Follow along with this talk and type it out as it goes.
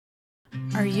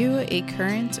Are you a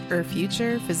current or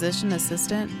future physician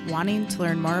assistant wanting to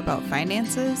learn more about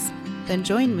finances? Then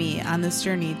join me on this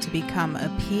journey to become a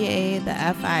PA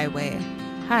the FI way.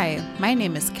 Hi, my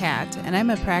name is Kat, and I'm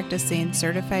a practicing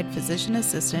certified physician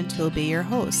assistant who will be your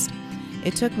host.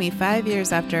 It took me 5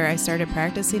 years after I started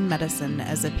practicing medicine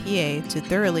as a PA to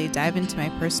thoroughly dive into my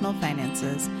personal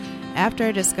finances after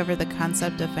I discovered the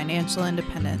concept of financial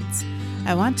independence.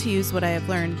 I want to use what I have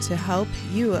learned to help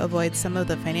you avoid some of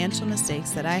the financial mistakes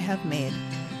that I have made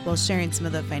while sharing some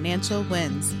of the financial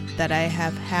wins that I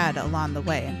have had along the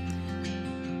way.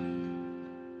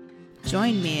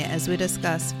 Join me as we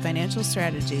discuss financial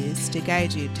strategies to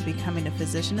guide you to becoming a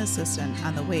physician assistant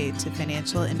on the way to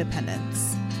financial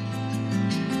independence.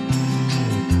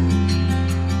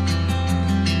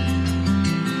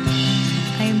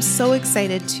 I am so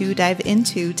excited to dive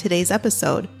into today's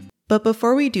episode. But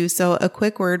before we do so, a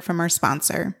quick word from our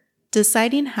sponsor.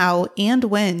 Deciding how and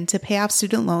when to pay off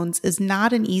student loans is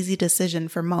not an easy decision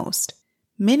for most.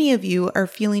 Many of you are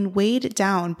feeling weighed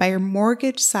down by your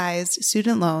mortgage-sized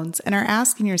student loans and are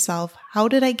asking yourself, how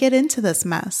did I get into this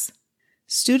mess?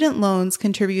 Student loans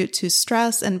contribute to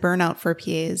stress and burnout for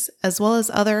PAs, as well as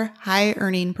other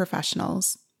high-earning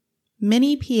professionals.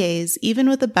 Many PAs, even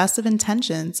with the best of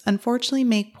intentions, unfortunately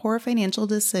make poor financial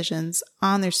decisions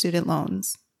on their student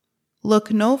loans.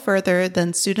 Look no further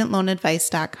than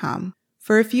studentloanadvice.com.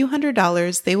 For a few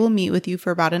 $100s, they will meet with you for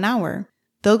about an hour.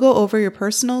 They'll go over your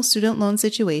personal student loan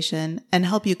situation and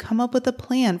help you come up with a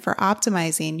plan for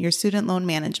optimizing your student loan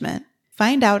management.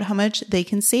 Find out how much they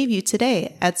can save you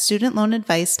today at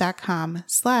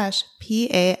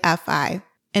studentloanadvice.com/PAFI.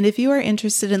 And if you are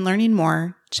interested in learning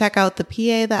more, check out the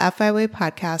PA the FI Way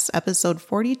podcast, episode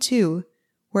 42,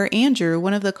 where Andrew,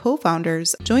 one of the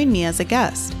co-founders, joined me as a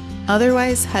guest.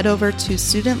 Otherwise, head over to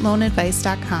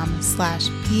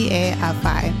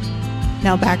studentloanadvice.com/PAFI.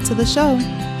 Now back to the show.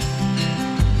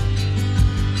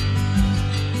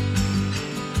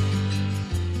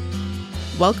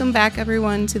 Welcome back,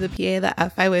 everyone, to the PA the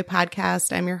FI Way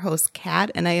podcast. I'm your host,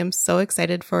 Kat, and I am so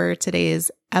excited for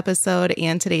today's episode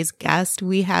and today's guest.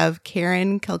 We have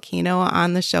Karen Calkino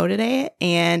on the show today,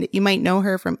 and you might know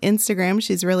her from Instagram.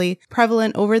 She's really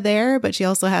prevalent over there, but she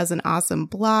also has an awesome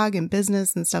blog and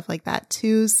business and stuff like that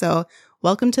too. So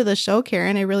welcome to the show,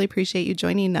 Karen. I really appreciate you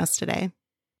joining us today.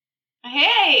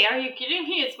 Hey, are you kidding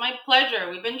me? It's my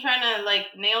pleasure. We've been trying to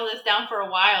nail this down for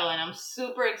a while, and I'm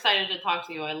super excited to talk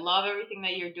to you. I love everything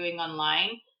that you're doing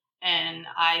online, and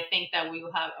I think that we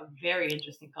will have a very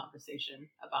interesting conversation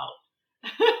about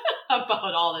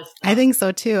about all this stuff. I think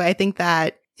so too. I think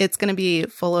that it's going to be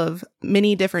full of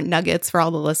many different nuggets for all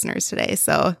the listeners today.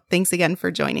 So thanks again for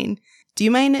joining. Do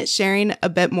you mind sharing a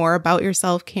bit more about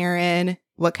yourself, Karen?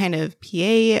 What kind of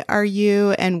PA are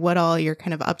you and what all you're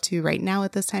kind of up to right now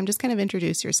at this time? Just kind of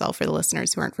introduce yourself for the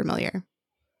listeners who aren't familiar.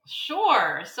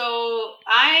 Sure. So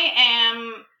I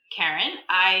am Karen.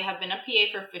 I have been a PA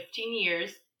for 15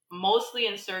 years, mostly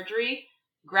in surgery,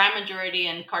 grand majority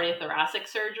in cardiothoracic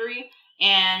surgery.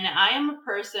 And I am a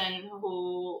person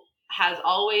who has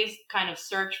always kind of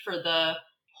searched for the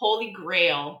holy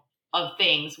grail of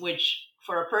things, which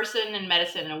for a person in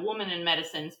medicine, a woman in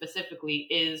medicine specifically,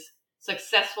 is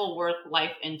successful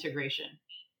work-life integration.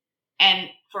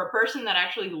 And for a person that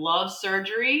actually loves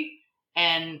surgery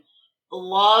and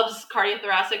loves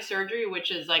cardiothoracic surgery,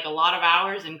 which is like a lot of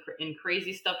hours and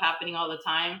crazy stuff happening all the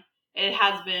time, it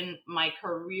has been my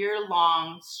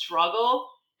career-long struggle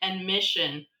and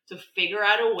mission to figure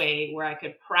out a way where I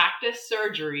could practice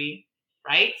surgery,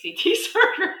 right? CT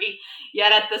surgery,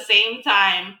 yet at the same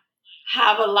time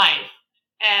have a life.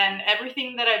 And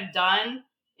everything that I've done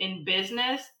in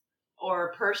business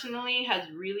or personally has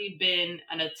really been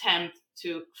an attempt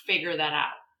to figure that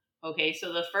out. Okay,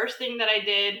 so the first thing that I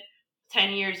did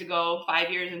 10 years ago,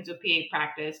 5 years into PA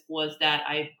practice, was that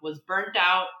I was burnt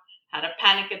out, had a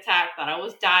panic attack, thought I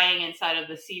was dying inside of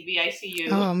the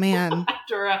CVICU. Oh, man.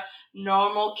 After a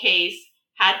normal case,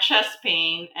 had chest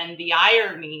pain, and the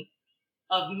irony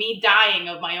of me dying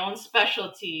of my own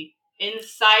specialty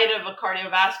inside of a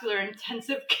cardiovascular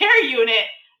intensive care unit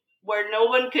where no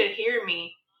one could hear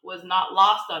me was not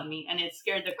lost on me, and it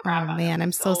scared the crap out of me. Oh man,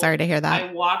 I'm so sorry to hear that.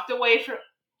 I walked away from.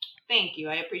 Thank you,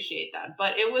 I appreciate that.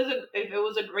 But it was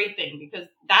a great thing because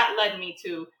that led me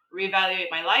to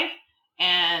reevaluate my life,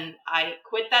 and I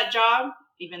quit that job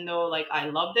even though I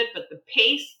loved it, but the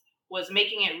pace was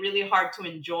making it really hard to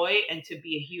enjoy and to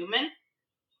be a human.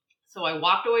 So I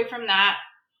walked away from that.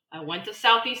 I went to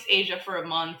Southeast Asia for a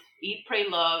month, eat, pray,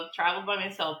 love, traveled by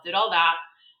myself, did all that,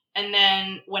 and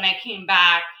then when I came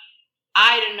back,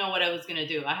 I didn't know what I was going to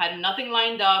do. I had nothing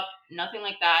lined up, nothing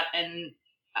like that. And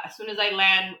as soon as I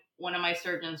land one of my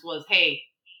surgeons was, hey,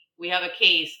 we have a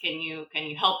case. Can you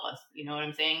help us? You know what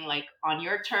I'm saying? Like on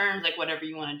your terms, like whatever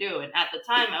you want to do. And at the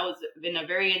time I was in a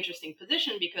very interesting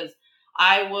position because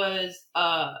I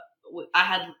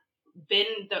had been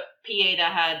the PA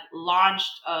that had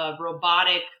launched a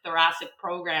robotic thoracic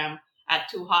program at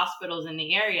 2 hospitals in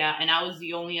the area. And I was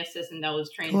the only assistant that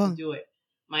was trained to do it.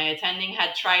 My attending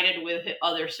had tried it with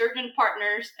other surgeon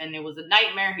partners and it was a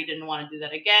nightmare. He didn't want to do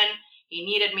that again. He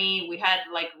needed me. We had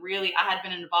I had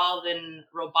been involved in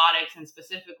robotics and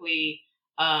specifically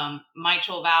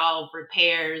mitral valve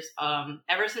repairs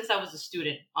ever since I was a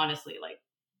student, honestly.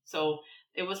 So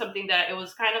it was something that it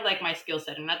was kind of like my skill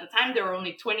set. And at the time, there were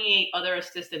only 28 other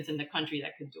assistants in the country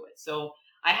that could do it. So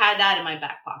I had that in my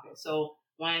back pocket. So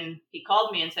when he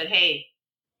called me and said, hey,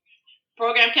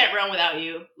 program can't run without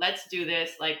you. Let's do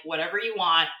this, like whatever you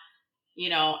want,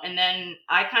 and then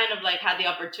I kind of had the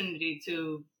opportunity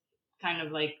to kind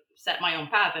of set my own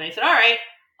path. And I said, all right,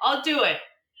 I'll do it.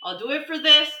 I'll do it for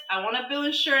this. I want to bill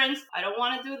insurance. I don't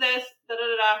want to do this. Da, da,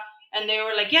 da, da. And they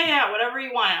were like, yeah, whatever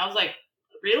you want. And I was like,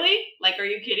 really? Are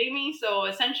you kidding me? So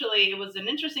essentially it was an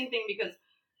interesting thing because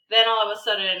then all of a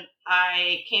sudden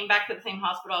I came back to the same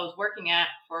hospital I was working at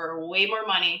for way more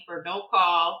money, for no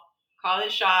calling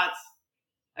shots.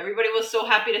 Everybody was so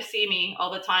happy to see me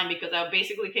all the time because I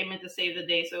basically came in to save the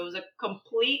day. So it was a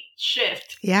complete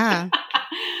shift. Yeah.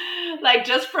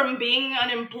 Just from being an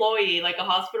employee, a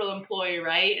hospital employee,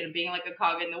 right? And being a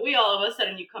cog in the wheel, all of a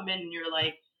sudden you come in and you're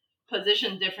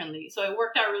positioned differently. So it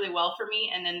worked out really well for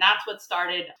me. And then that's what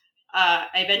started.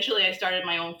 Eventually I started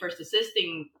my own first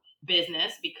assisting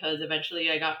business because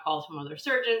eventually I got calls from other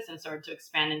surgeons and started to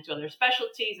expand into other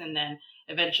specialties. And then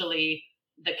eventually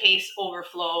the case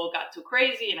overflow got too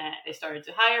crazy and I started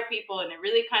to hire people, and it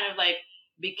really kind of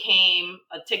became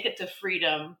a ticket to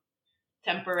freedom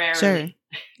temporarily. Sure.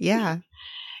 Yeah.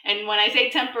 And when I say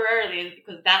temporarily, it's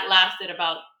because that lasted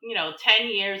about, 10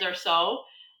 years or so.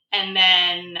 And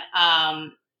then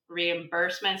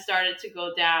reimbursement started to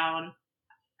go down.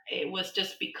 It was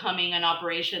just becoming an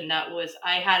operation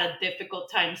I had a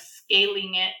difficult time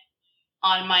scaling it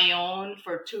on my own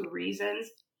for 2 reasons.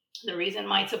 The reason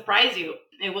might surprise you.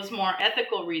 It was more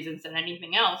ethical reasons than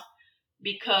anything else,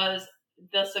 because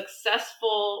the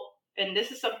successful, and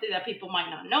this is something that people might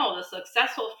not know, the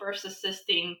successful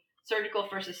surgical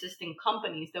first assisting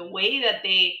companies, the way that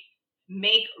they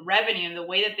make revenue and the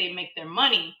way that they make their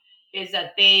money is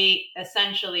that they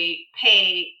essentially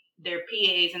pay their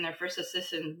PAs and their first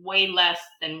assistants way less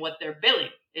than what their billing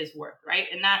is worth, right?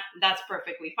 And that's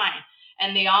perfectly fine.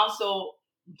 And they also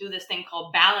do this thing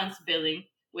called balance billing,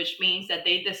 which means that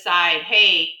they decide,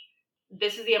 hey,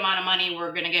 this is the amount of money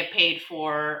we're going to get paid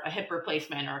for a hip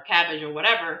replacement or a CABG or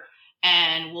whatever,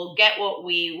 and we'll get what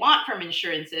we want from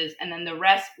insurances, and then the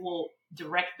rest will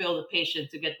direct bill the patient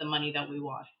to get the money that we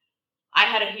want. I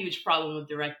had a huge problem with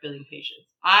direct billing patients.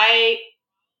 I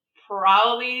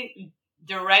probably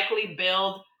directly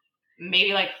billed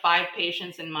maybe 5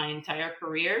 patients in my entire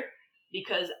career,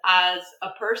 because as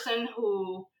a person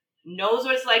who knows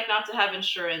what it's like not to have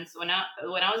insurance, when I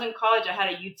was in college, I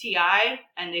had a UTI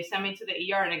and they sent me to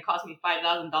the ER and it cost me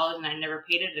 $5,000 and I never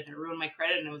paid it and it ruined my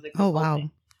credit, and it was oh wow,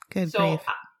 good grief.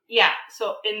 Yeah,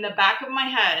 so in the back of my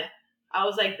head, I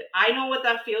was like, I know what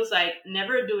that feels like,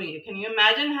 never doing it. Can you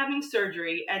imagine having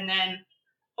surgery and then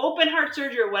open heart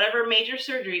surgery or whatever major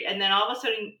surgery, and then all of a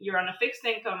sudden you're on a fixed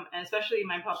income, and especially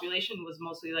my population was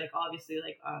mostly obviously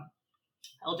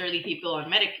elderly people on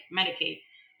Medicaid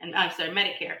and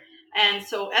Medicare. And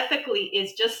so ethically,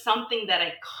 it's just something that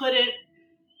I couldn't,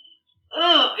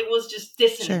 it was just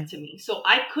dissonant to me. So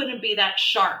I couldn't be that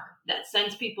shark that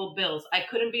sends people bills. I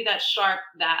couldn't be that shark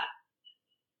that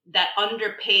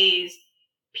underpays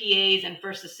PAs and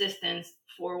first assistants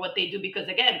for what they do, because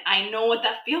again, I know what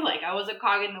that feels like. I was a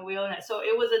cog in the wheel, and so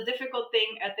it was a difficult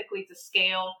thing ethically to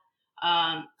scale.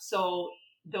 So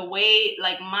the way,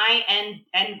 my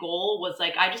end goal was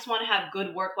I just want to have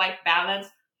good work-life balance,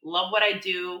 love what I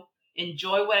do,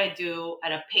 enjoy what I do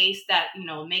at a pace that,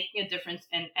 making a difference,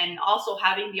 and also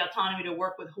having the autonomy to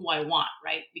work with who I want,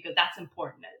 right? Because that's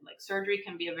important. Surgery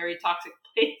can be a very toxic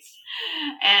place,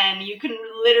 and you can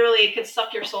it could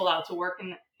suck your soul out to work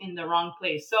in the wrong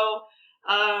place. So,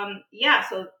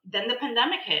 so then the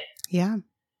pandemic hit. Yeah.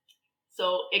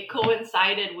 So it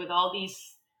coincided with all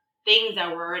these things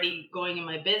that were already going in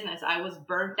my business. I was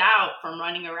burnt out from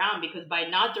running around, because by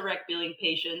not direct billing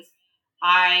patients,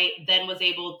 I then was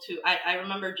able to, I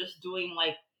remember just doing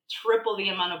triple the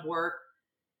amount of work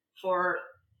for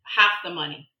half the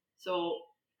money. So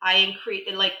I increased,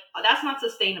 that's not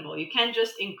sustainable. You can't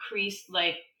just increase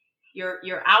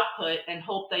your output and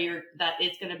hope that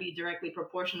it's going to be directly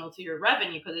proportional to your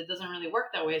revenue, because it doesn't really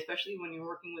work that way, especially when you're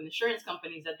working with insurance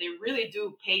companies that they really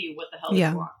do pay you what the hell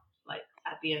you want, like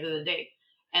at the end of the day.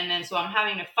 And then so I'm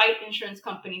having to fight insurance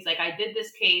companies. Like I did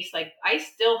this case, like I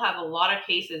still have a lot of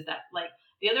cases that, like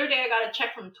the other day I got a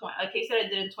check from a case that I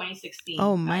did in 2016.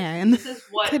 Oh man, this is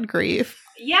what good grief.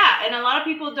 Yeah, and a lot of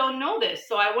people don't know this.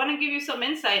 So I want to give you some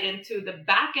insight into the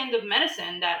back end of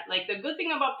medicine. That, like, the good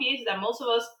thing about PAs is that most of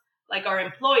us, like, are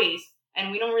employees,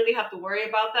 and we don't really have to worry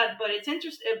about that. But it's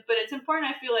it's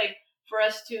important, I feel like, for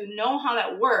us to know how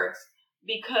that works,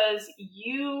 because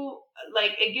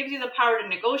it gives you the power to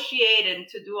negotiate and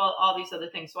to do all these other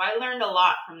things. So I learned a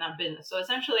lot from that business. So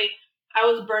essentially, I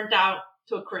was burnt out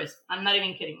to a crisp. I'm not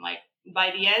even kidding. Like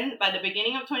by the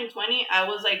beginning of 2020, I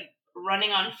was like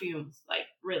running on fumes, like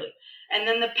really. And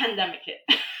then the pandemic hit.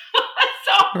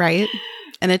 Right.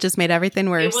 And it just made everything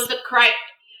worse. It was a crisis.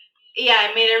 Yeah,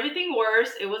 it made everything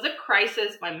worse. It was a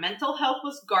crisis. My mental health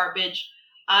was garbage.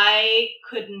 I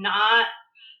could not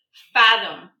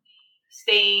fathom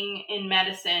staying in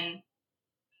medicine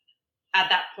at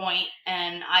that point.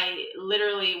 And I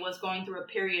literally was going through a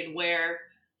period where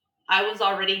I was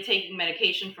already taking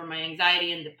medication for my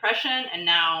anxiety and depression. And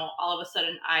now all of a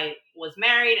sudden I was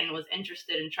married and was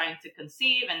interested in trying to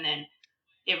conceive. And then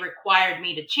it required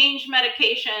me to change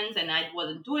medications, and I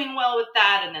wasn't doing well with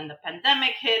that. And then the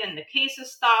pandemic hit and the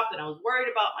cases stopped, and I was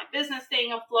worried about my business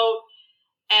staying afloat.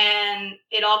 And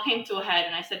it all came to a head,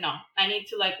 and I said, no, I need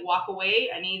to walk away.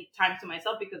 I need time to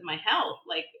myself, because my health,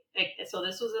 so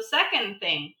this was the second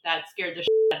thing that scared the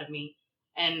shit out of me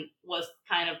and was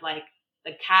kind of like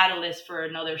the catalyst for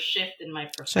another shift in my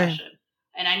profession. Sure.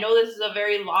 And I know this is a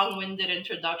very long-winded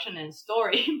introduction and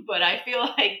story, but I feel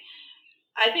like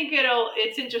I think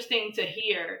it's interesting to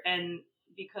hear, and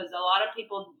because a lot of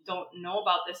people don't know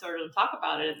about this or don't talk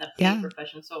about it in the PA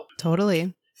profession. So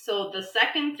totally. So the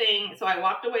second thing, so I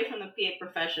walked away from the PA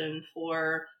profession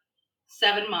for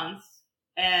 7 months,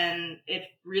 and it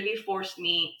really forced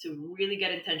me to really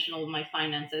get intentional with my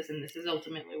finances. And this is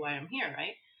ultimately why I'm here,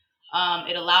 right?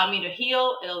 It allowed me to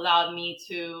heal. It allowed me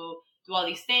to do all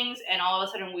these things. And all of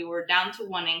a sudden we were down to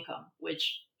one income,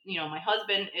 which, my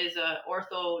husband is a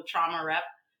ortho trauma rep,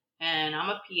 and I'm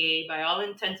a PA. By all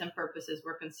intents and purposes,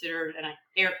 we're considered, and I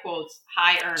air quotes,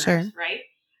 high earners, sure. Right?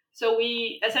 So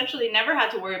we essentially never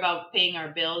had to worry about paying our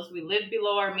bills. We lived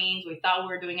below our means. We thought we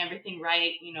were doing everything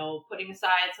right, putting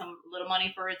aside some little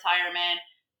money for retirement.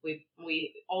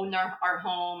 We owned our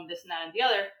home, this and that and the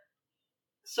other.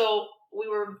 So we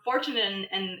were fortunate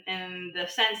in the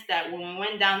sense that when we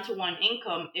went down to one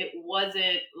income, it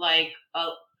wasn't like a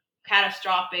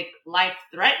catastrophic,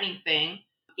 life-threatening thing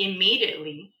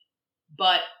immediately.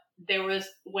 But there was,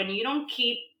 when you don't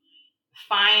keep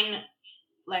fine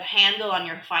handle on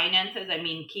your finances, I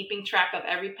mean, keeping track of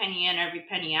every penny in, every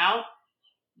penny out,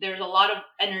 there's a lot of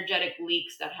energetic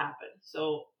leaks that happen.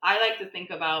 So I like to think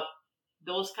about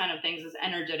those kind of things as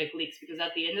energetic leaks, because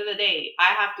at the end of the day,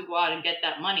 I have to go out and get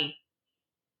that money,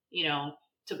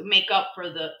 to make up for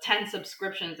the 10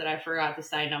 subscriptions that I forgot to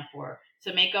sign up for,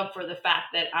 to make up for the fact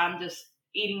that I'm just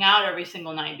eating out every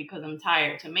single night because I'm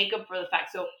tired, to make up for the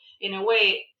fact. So in a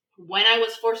way, when I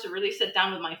was forced to really sit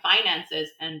down with my finances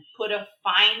and put a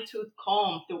fine-tooth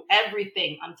comb through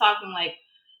everything, I'm talking like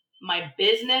my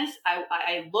business,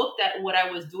 I looked at what I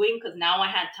was doing, because now I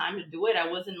had time to do it. I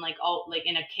wasn't all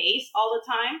in a case all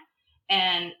the time,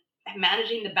 and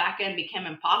managing the back end became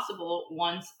impossible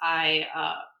once I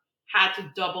had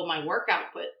to double my work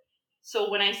output.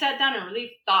 So when I sat down and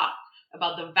really thought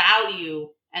about the value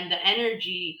and the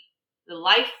energy, the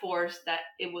life force that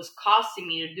it was costing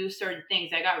me to do certain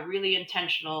things, I got really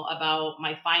intentional about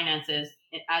my finances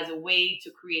as a way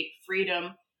to create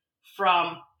freedom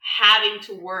from having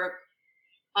to work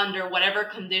under whatever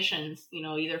conditions,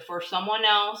 either for someone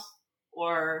else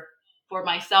or for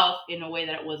myself in a way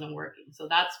that it wasn't working. So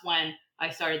that's when I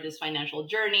started this financial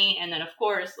journey. And then, of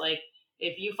course,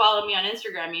 if you follow me on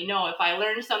Instagram, if I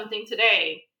learned something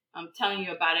today, I'm telling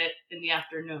you about it in the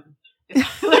afternoon.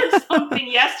 If I learned something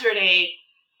yesterday,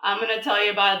 I'm going to tell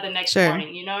you about it the next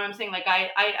morning. You know what I'm saying?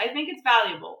 I think it's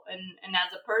valuable. And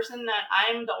as a person that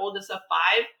I'm the oldest of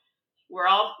 5, we're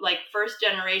all first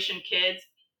generation kids.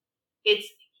 It's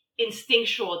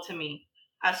instinctual to me.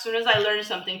 As soon as I learn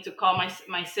something, to call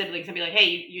my siblings and be like, hey,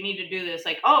 you need to do this.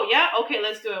 Oh yeah, okay,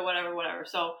 let's do it. Whatever.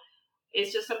 So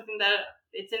it's just something that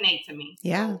it's innate to me.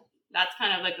 Yeah. So that's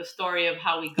kind of the story of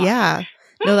how we got here.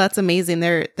 No, that's amazing.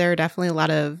 There are definitely a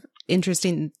lot of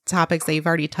interesting topics that you've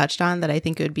already touched on that I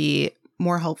think would be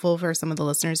more helpful for some of the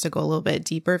listeners to go a little bit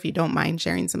deeper, if you don't mind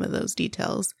sharing some of those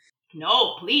details.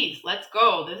 no, please, let's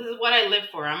go. This is what I live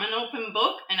for. I'm an open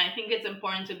book, and I think it's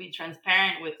important to be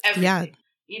transparent with everything,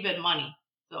 even money.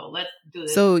 So let's do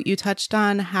this. So you touched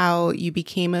on how you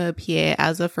became a PA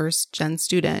as a first gen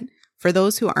student. For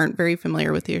those who aren't very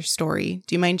familiar with your story,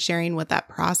 do you mind sharing what that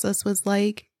process was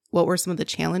like? What were some of the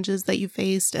challenges that you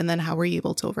faced? And then how were you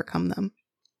able to overcome them?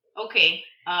 Okay.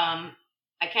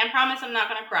 I can't promise I'm not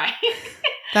going to cry.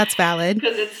 That's valid.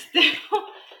 Because it's still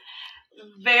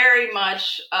very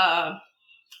much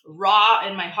raw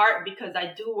in my heart, because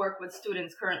I do work with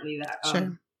students currently that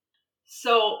Sure.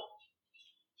 So,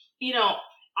 you know,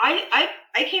 I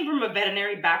came from a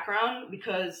veterinary background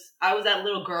because I was that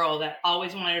little girl that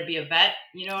always wanted to be a vet.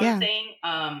 You know what I'm saying?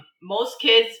 Most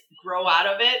kids grow out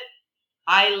of it.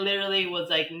 I literally was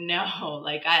like, no,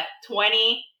 like at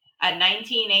 20, at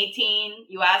 19, 18,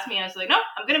 you asked me, I was like, no,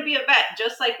 I'm going to be a vet,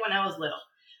 just like when I was little.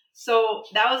 So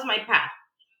that was my path.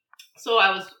 So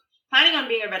I was planning on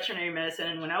being a veterinary medicine.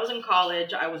 And when I was in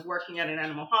college, I was working at an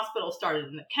animal hospital, started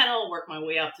in the kennel, worked my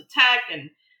way up to tech. And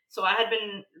so I had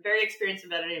been very experienced in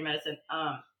veterinary medicine.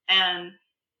 And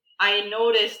I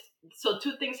noticed, so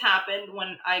two things happened.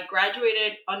 When I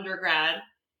graduated undergrad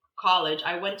college,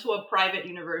 I went to a private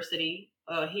university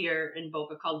here in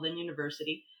Boca called Lynn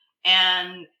University.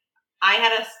 And I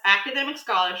had an academic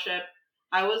scholarship.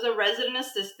 I was a resident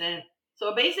assistant.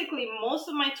 So basically, most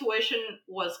of my tuition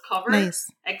was covered,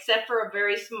 except for a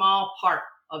very small part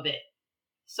of it.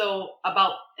 So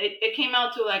it came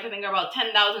out to like, I think about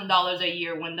 $10,000 a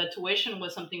year, when the tuition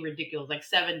was something ridiculous, like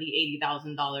 $70,000,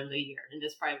 $80,000 a year in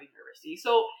this private university.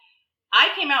 So I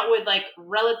came out with like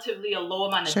relatively a low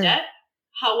amount of debt.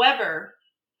 However,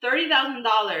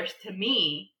 $30,000 to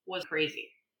me was crazy.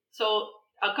 So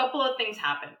a couple of things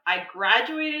happened. I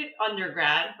graduated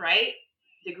undergrad, right?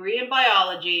 Degree in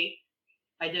biology.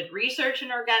 I did research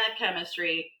in organic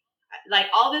chemistry, like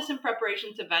all this in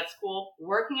preparation to vet school,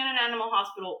 working in an animal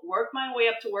hospital, worked my way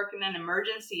up to work in an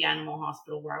emergency animal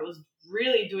hospital where I was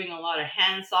really doing a lot of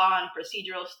hands-on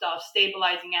procedural stuff,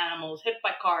 stabilizing animals, hit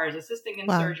by cars, assisting in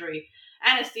surgery,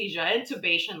 anesthesia,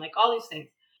 intubation, like all these things.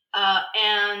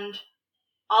 And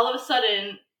all of a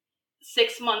sudden,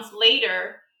 6 months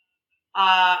later,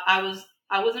 I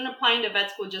wasn't applying to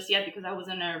vet school just yet because I was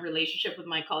in a relationship with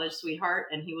my college sweetheart,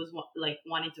 and he was like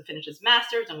wanting to finish his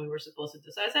master's, and we were supposed to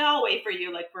do. So I said, I'll wait for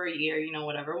you like for a year, you know,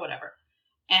 whatever.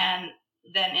 And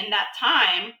then in that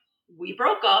time, we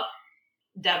broke up.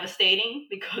 Devastating,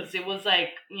 because it was like,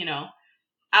 you know,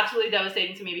 absolutely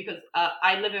devastating to me, because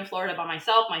I live in Florida by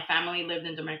myself. My family lived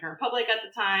in Dominican Republic at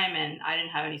the time, and I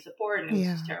didn't have any support, and it was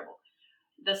just terrible.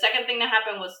 The second thing that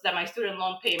happened was that my student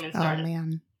loan payment started. Oh,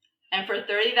 man. And for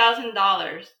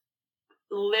 $30,000,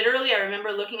 literally, I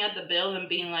remember looking at the bill and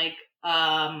being like,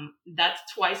 that's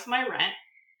twice my rent.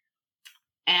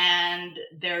 And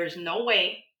there's no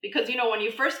way, because, you know, when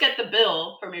you first get the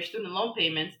bill from your student loan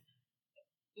payments,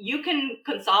 you can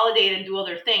consolidate and do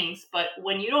other things. But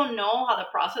when you don't know how the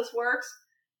process works,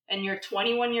 and you're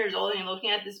 21 years old and you're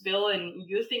looking at this bill and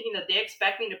you're thinking that they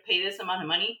expect me to pay this amount of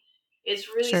money, it's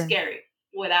really scary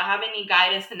without having any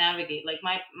guidance to navigate. Like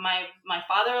my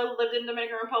father lived in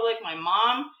Dominican Republic. My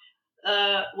mom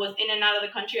was in and out of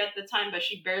the country at the time, but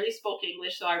she barely spoke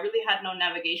English. So I really had no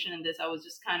navigation in this. I was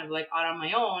just kind of like out on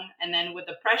my own. And then with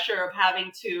the pressure of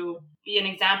having to be an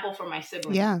example for my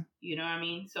siblings, you know what I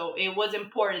mean? So it was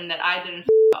important that I didn't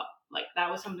up. Like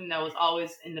that was something that was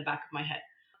always in the back of my head.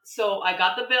 So I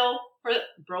got the bill,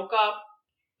 broke up.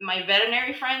 My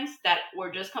veterinary friends that were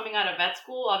just coming out of vet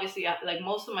school, obviously, like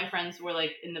most of my friends were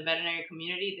like in the veterinary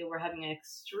community, they were having an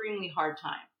extremely hard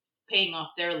time paying off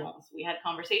their loans. We had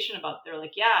conversation about, they're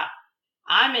like, yeah,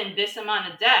 I'm in this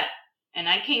amount of debt and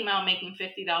I came out making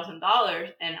 $50,000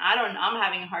 and I'm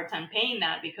having a hard time paying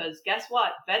that, because guess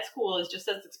what? Vet school is just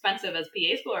as expensive as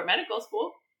PA school or medical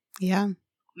school. Yeah.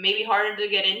 Maybe harder to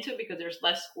get into because there's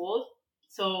less schools.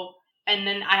 So, and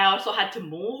then I also had to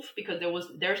move because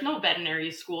there's no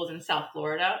veterinary schools in South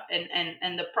Florida.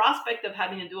 And the prospect of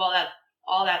having to do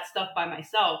all that stuff by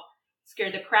myself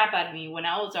scared the crap out of me when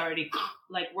I was already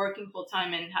like working full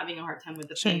time and having a hard time with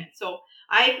the payment. So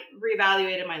I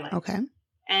reevaluated my life. Okay.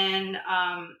 And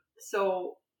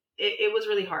so it was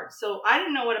really hard. So I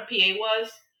didn't know what a PA was.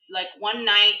 Like one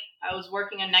night I was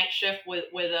working a night shift with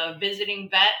a visiting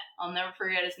vet. I'll never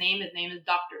forget his name. His name is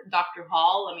Dr.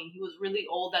 Hall. I mean, he was really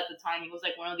old at the time. He was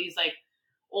like one of these like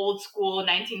old school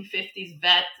 1950s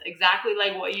vets, exactly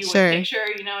like what you would picture,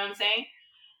 you know what I'm saying?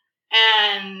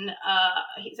 And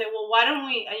he said, well, why don't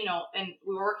we, you know, and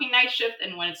we were working night shift,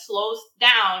 and when it slows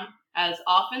down, as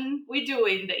often we do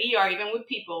in the ER, even with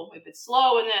people, if it's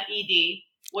slow in the ED,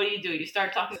 what do? You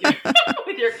start talking to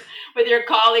with your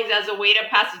colleagues as a way to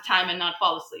pass the time and not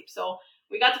fall asleep. So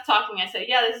we got to talking. I said,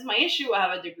 yeah, this is my issue. I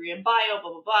have a degree in bio,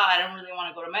 blah, blah, blah. I don't really want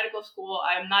to go to medical school.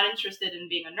 I'm not interested in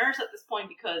being a nurse at this point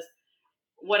because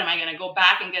what am I going to go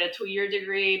back and get a 2-year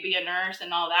degree, be a nurse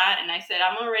and all that? And I said,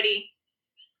 I'm already,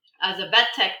 as a vet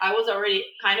tech, I was already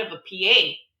kind of a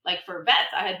PA, like for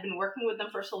vets. I had been working with them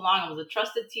for so long. I was a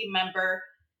trusted team member.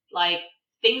 Like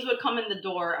things would come in the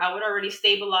door. I would already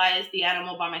stabilize the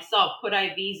animal by myself, put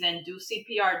IVs in, do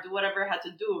CPR, do whatever I had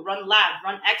to do, run labs,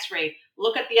 run x-ray,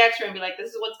 look at the x-ray and be like, this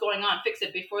is what's going on, fix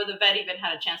it before the vet even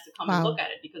had a chance to come and look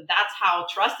at it, because that's how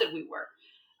trusted we were.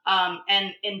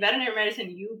 And in veterinary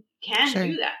medicine, you can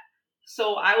do that.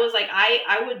 So I was like,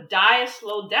 I would die a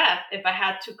slow death if I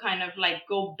had to kind of like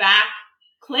go back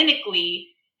clinically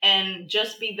and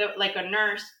just be like a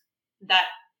nurse that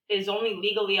is only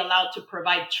legally allowed to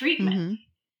provide treatment. Mm-hmm.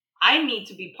 I need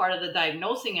to be part of the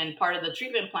diagnosing and part of the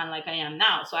treatment plan like I am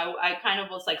now. So I kind of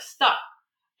was like stuck.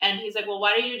 And he's like, well,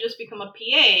 why don't you just become a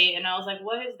PA? And I was like,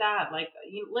 what is that? Like,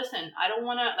 listen, I don't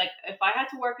want to, like, if I had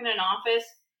to work in an office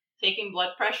taking blood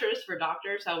pressures for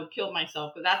doctors, I would kill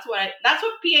myself. But that's what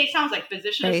PA sounds like,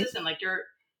 physician assistant. Like you're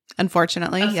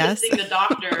unfortunately, assisting the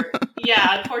doctor.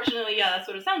 Yeah, unfortunately, yeah, that's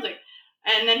what it sounds like.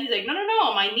 And then he's like,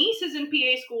 no, my niece is in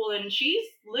PA school and she's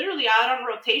literally out on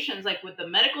rotations, like with the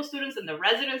medical students and the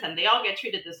residents, and they all get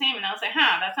treated the same. And I was like,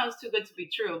 that sounds too good to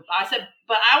be true. I said,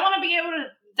 but I want to be able to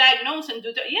diagnose and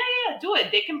do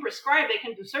it. They can prescribe, they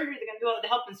can do surgery, they can do all the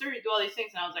help in surgery, do all these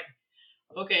things. And I was like,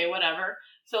 okay, whatever.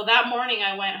 So that morning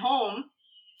I went home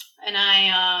and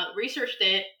I researched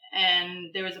it,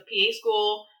 and there was a PA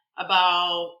school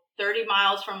about 30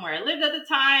 miles from where I lived at the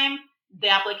time. The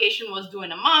application was due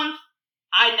in a month.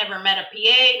 I never met a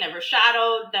PA, never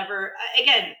shadowed,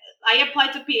 again, I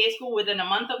applied to PA school within a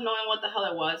month of knowing what the hell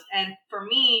it was. And for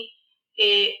me,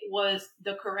 it was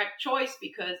the correct choice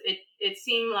because it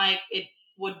seemed like it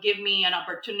would give me an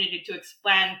opportunity to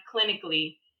expand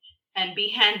clinically and be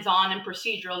hands-on and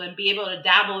procedural and be able to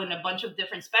dabble in a bunch of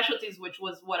different specialties, which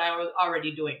was what I was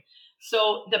already doing.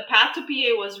 So the path to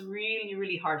PA was really,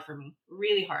 really hard for me,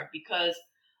 really hard because,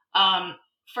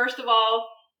 first of all,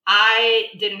 I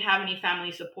didn't have any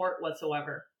family support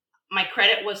whatsoever. My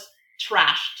credit was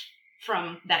trashed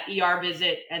from that ER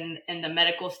visit and the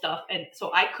medical stuff. And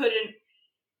so I couldn't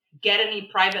get any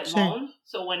private loans.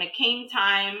 So when it came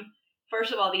time,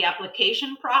 first of all, the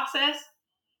application process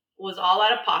was all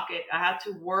out of pocket. I had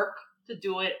to work to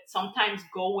do it, sometimes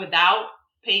go without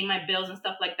paying my bills and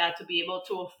stuff like that to be able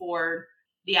to afford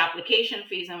the application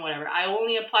fees and whatever. I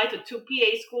only applied to 2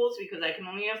 PA schools because I can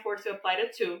only afford to apply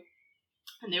to 2.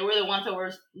 And they were the ones that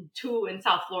were 2 in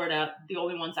South Florida, the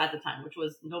only ones at the time, which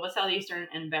was Nova Southeastern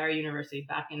and Barry University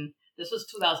this was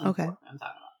 2004 I'm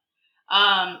talking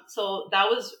about. So that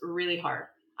was really hard.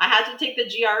 I had to take the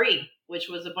GRE, which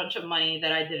was a bunch of money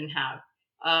that I didn't have.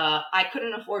 I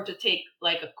couldn't afford to take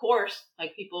like a course,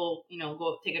 like people,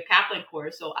 go take a Kaplan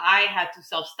course. So I had to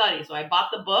self-study. So I bought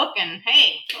the book and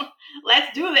hey,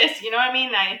 let's do this. You know what I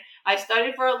mean? I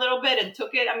studied for a little bit and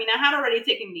took it. I mean, I had already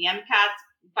taken the MCAT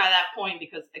by that point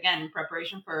because again, in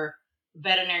preparation for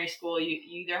veterinary school, you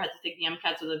either had to take the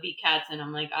MCATs or the VCATs. And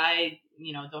I'm like, I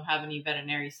don't have any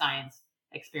veterinary science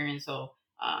experience. So,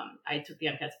 I took the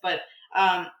MCATs, but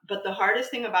the hardest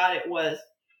thing about it was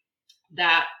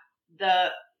that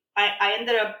I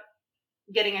ended up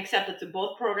getting accepted to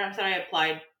both programs that I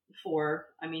applied for.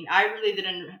 I mean, I really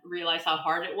didn't realize how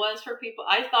hard it was for people.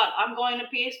 I thought I'm going to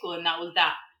PA school and that was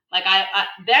that. Like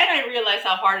then I realized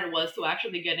how hard it was to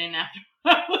actually get in after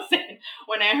I was in,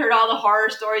 when I heard all the horror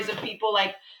stories of people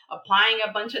like applying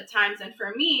a bunch of times. And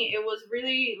for me, it was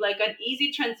really like an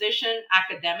easy transition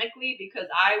academically because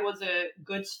I was a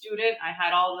good student. I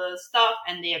had all the stuff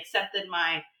and they accepted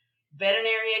my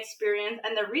veterinary experience.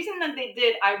 And the reason that they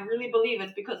did, I really believe,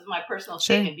 is because of my personal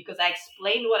statement, because I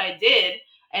explained what I did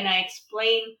and I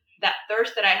explained that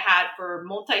thirst that I had for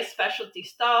multi-specialty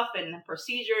stuff and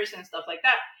procedures and stuff like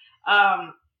that.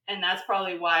 And that's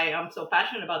probably why I'm so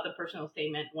passionate about the personal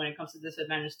statement when it comes to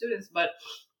disadvantaged students. But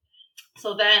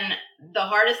so then the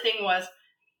hardest thing was,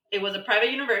 it was a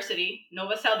private university,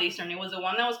 Nova Southeastern. It was the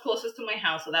one that was closest to my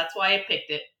house. So that's why I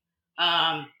picked it.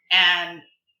 And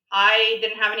I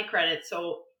didn't have any credit.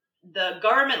 So the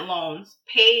government loans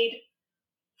paid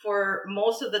for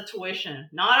most of the tuition,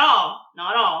 not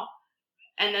all.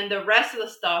 And then the rest of the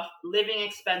stuff, living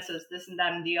expenses, this and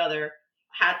that and the other,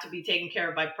 had to be taken care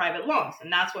of by private loans.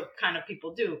 And that's what kind of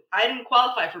people do. I didn't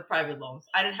qualify for private loans.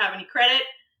 I didn't have any credit.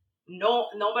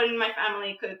 Nobody in my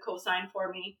family could co-sign for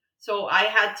me. So I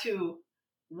had to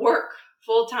work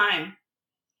full time.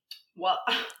 Well,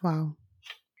 wow.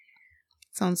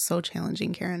 Sounds so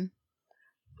challenging, Karen.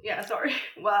 Yeah, sorry.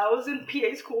 Well, I was in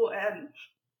PA school and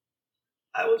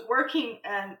I was working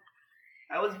and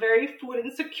I was very food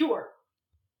insecure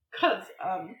because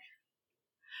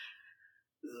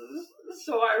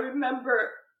so I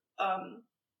remember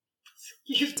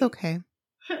excuse It's me. okay.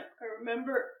 I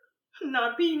remember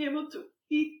not being able to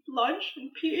eat lunch in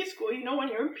PA school. You know, when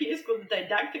you're in PA school, the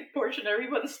didactic portion,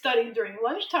 everyone's studying during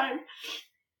lunchtime.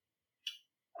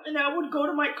 And I would go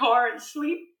to my car and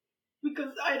sleep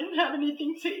because I didn't have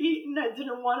anything to eat and I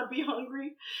didn't want to be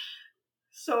hungry.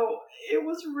 So it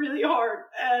was really hard.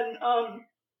 And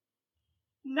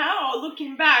now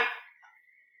looking back,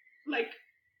 like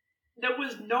there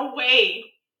was no way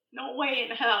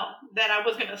in hell that I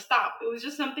was going to stop. It was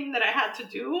just something that I had to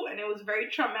do. And it was very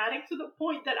traumatic to the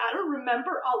point that I don't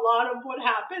remember a lot of what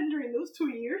happened during those 2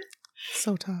 years.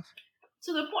 So tough.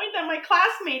 To the point that my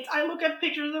classmates, I look at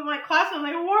pictures of my class and I'm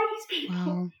like, who are these people?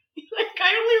 Wow. Like,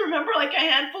 I only remember like a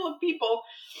handful of people.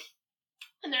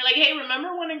 And they're like, hey,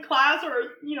 remember when in class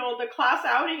or, you know, the class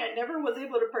outing, I never was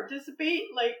able to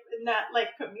participate like in that like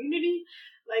community.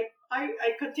 Like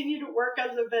I continue to work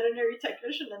as a veterinary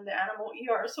technician in the animal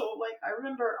ER. So like I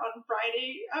remember on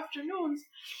Friday afternoons,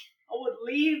 I would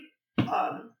leave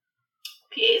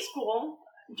PA school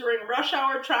during rush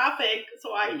hour traffic.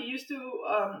 So I used to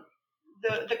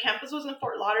the campus was in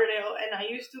Fort Lauderdale, and I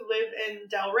used to live in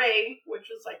Delray, which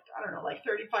was like, I don't know, like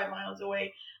 35 miles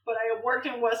away. But I worked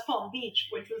in West Palm Beach,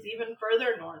 which was even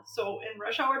further north. So in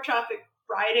rush hour traffic,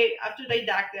 Friday, after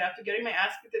didactic, after getting my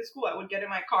ass kicked at school, I would get in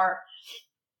my car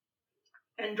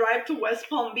and drive to West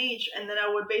Palm Beach, and then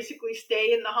I would basically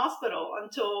stay in the hospital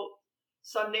until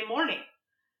Sunday morning.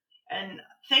 And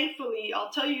thankfully, I'll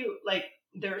tell you, like,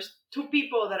 there's two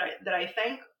people that I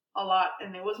thank a lot,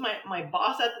 and it was my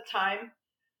boss at the time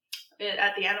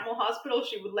at the animal hospital.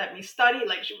 She would let me study.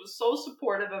 Like, she was so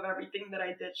supportive of everything that I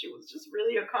did. She was just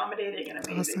really accommodating and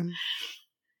amazing. Awesome.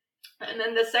 And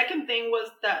then the second thing was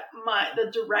that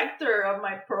the director of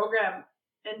my program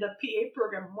in the PA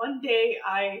program, one day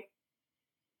I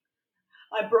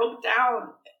broke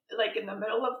down like in the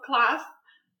middle of class.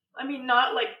 I mean,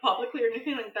 not like publicly or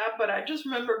anything like that, but I just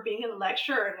remember being in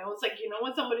lecture and it was like, you know,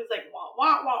 when somebody's like, wah,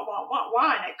 wah, wah, wah, wah,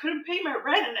 wah, and I couldn't pay my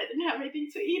rent and I didn't have anything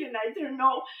to eat and I didn't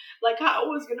know like how I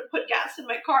was going to put gas in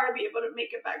my car to be able to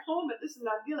make it back home and this and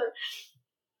that and the other.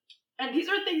 And these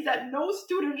are things that no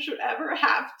student should ever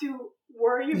have to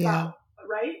worry about,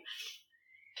 right?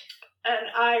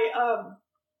 And I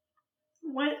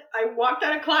walked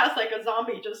out of class like a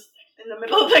zombie, just in the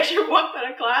middle of lecture, walked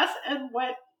out of class and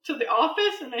went to the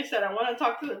office and I said, I want to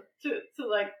talk to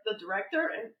like the director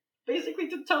and basically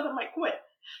to tell them I quit.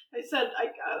 I said,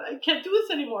 I can't do this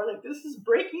anymore. Like, this is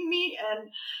breaking me. And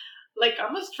like,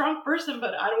 I'm a strong person,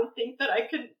 but I don't think that I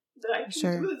can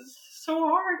Sure. do this so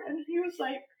hard. And he was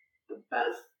like the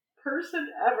best person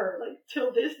ever. Like,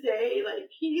 till this day, like,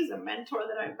 he's a mentor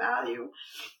that I value.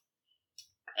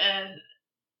 And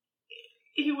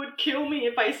he would kill me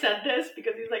if I said this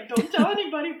because he's like, don't tell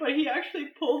anybody, but he actually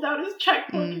pulled out his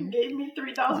checkbook and gave me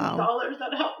 $3,000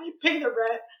 that helped me pay the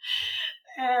rent.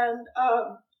 And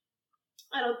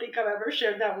I don't think I've ever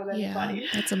shared that with anybody. Yeah,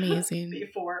 that's amazing.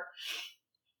 Before.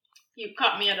 You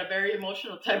caught me at a very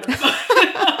emotional type of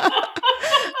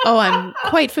Oh, I'm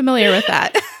quite familiar with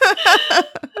that.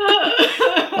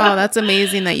 Wow, that's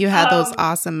amazing that you had those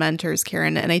awesome mentors,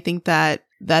 Karen. And I think that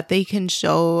they can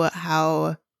show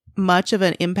how much of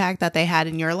an impact that they had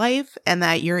in your life and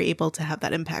that you're able to have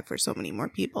that impact for so many more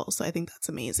people. So I think that's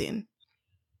amazing.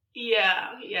 Yeah.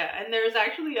 And there's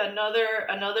actually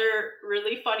another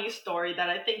really funny story that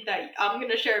I think that I'm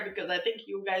going to share because I think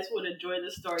you guys would enjoy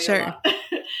this story a lot.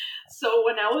 So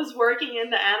when I was working in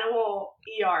the animal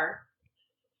ER,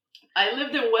 I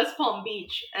lived in West Palm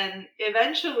Beach, and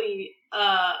eventually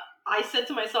I said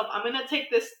to myself, I'm going to take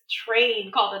this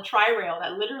train called the Tri-Rail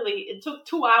that literally, it took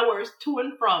 2 hours to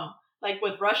and from, like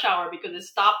with rush hour, because it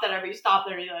stopped at every stop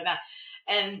and everything like that.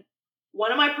 And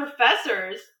one of my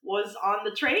professors was on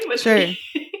the train with me.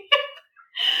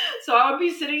 So I would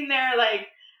be sitting there like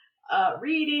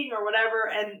reading or whatever,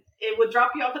 and it would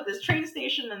drop you off at this train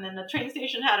station, and then the train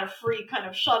station had a free kind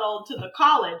of shuttle to the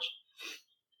college.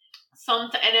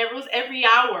 And it was every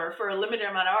hour for a limited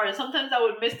amount of hours. Sometimes I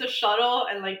would miss the shuttle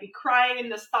and like be crying in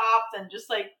the stops and just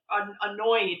like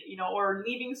annoyed, you know, or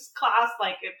leaving class.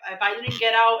 Like if I didn't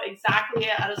get out exactly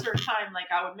at a certain time, like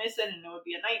I would miss it and it would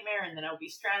be a nightmare and then I would be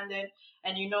stranded.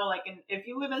 And you know, like if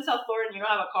you live in South Florida and you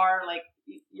don't have a car, like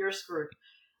you're screwed.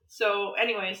 So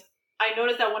anyways, I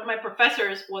noticed that one of my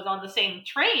professors was on the same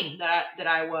train that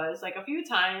I was like a few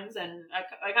times. And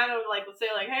I kind of like would say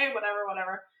like, hey,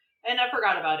 whatever. and I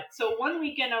forgot about it. So one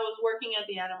weekend I was working at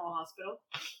the animal hospital,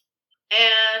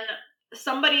 and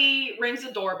somebody rings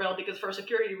the doorbell because for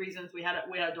security reasons we had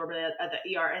a doorbell at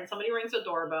the ER, and somebody rings the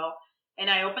doorbell, and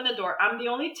I open the door. I'm the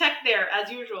only tech there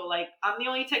as usual. Like I'm the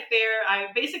only tech there. I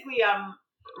basically am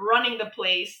running the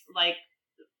place, like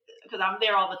because I'm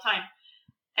there all the time,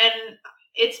 and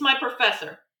it's my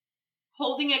professor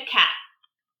holding a cat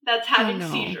that's having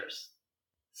seizures.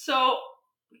 So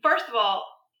first of all,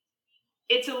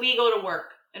 it's illegal to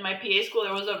work. In my PA school,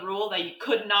 there was a rule that you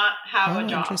could not have a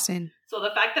job. Interesting. So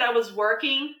the fact that I was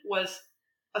working was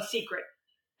a secret.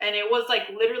 And it was like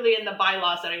literally in the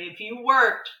bylaws that if you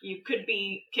worked, you could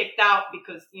be kicked out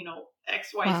because,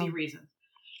 XYZ reasons.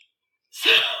 So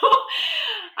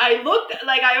I looked,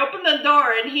 like I opened the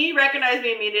door and he recognized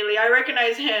me immediately. I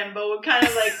recognized him, but we're kind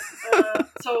of like,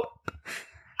 so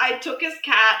I took his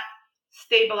cat,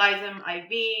 stabilized him,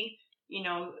 IV,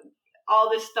 all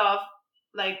this stuff.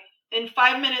 Like in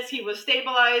 5 minutes, he was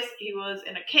stabilized. He was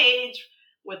in a cage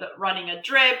running a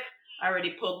drip. I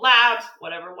already pulled labs,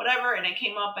 whatever. And I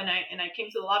came up and I came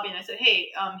to the lobby and I said,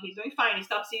 hey, he's doing fine. He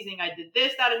stopped seizing. I did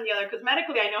this, that, and the other. Because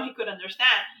medically, I know he could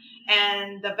understand.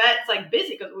 And the vet's like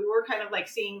busy because we were kind of like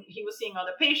he was seeing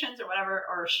other patients or whatever,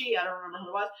 or she, I don't remember who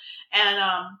it was.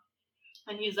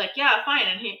 And he's like, yeah, fine.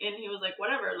 And he was like,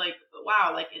 whatever, like,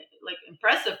 wow, like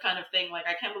impressive kind of thing. Like,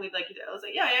 I can't believe, like, I was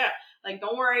like, yeah. Like,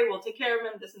 don't worry, we'll take care of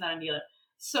him, this and that and the other.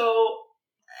 So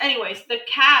anyways, the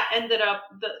cat ended up,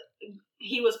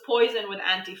 he was poisoned with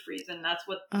antifreeze, and that's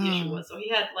what the issue was. So he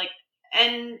had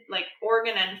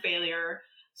organ end failure.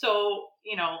 So,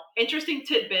 interesting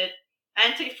tidbit,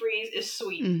 antifreeze is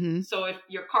sweet. Mm-hmm. So if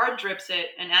your car drips it,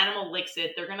 an animal licks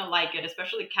it, they're going to like it,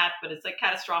 especially cat, but it's like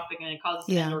catastrophic and it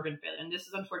causes end organ failure. And this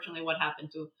is unfortunately what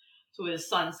happened to his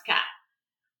son's cat.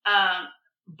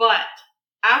 But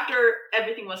after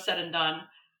everything was said and done,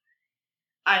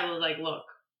 I was like, look,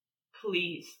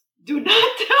 please do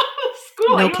not tell the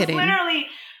school. No he kidding. Was literally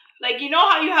like,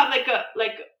 how you have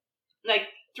like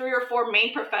 3 or 4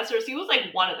 main professors. He was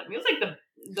like one of them. He was like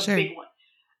the sure. big one.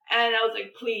 And I was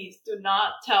like, please do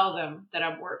not tell them that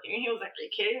I'm working. And he was like, are you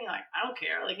kidding? Like, I don't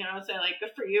care. Like, I'm saying, like, good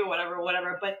for you,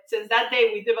 whatever. But since that day,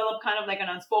 we developed kind of like an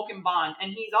unspoken bond.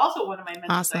 And he's also one of my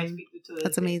mentors that I speak to this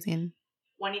That's day. Amazing.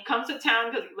 When he comes to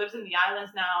town, because he lives in the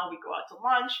islands now, we go out to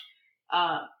lunch.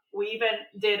 We even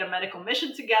did a medical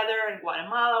mission together in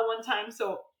Guatemala one time.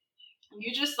 So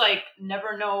you just like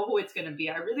never know who it's going to be.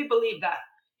 I really believe that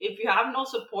if you have no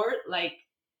support, like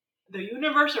the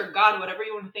universe or God, whatever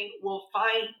you want to think, will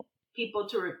find people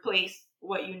to replace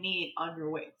what you need on your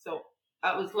way. So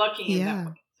I was lucky in that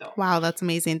way. So. Wow, that's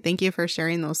amazing. Thank you for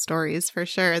sharing those stories for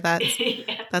sure. That's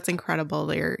that's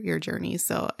incredible, your journey.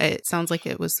 So it sounds like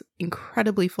it was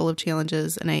incredibly full of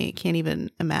challenges and I can't even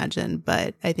imagine,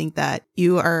 but I think that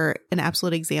you are an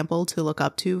absolute example to look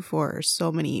up to for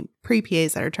so many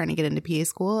pre-PAs that are trying to get into PA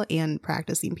school and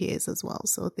practicing PAs as well.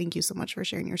 So thank you so much for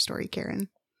sharing your story, Karen.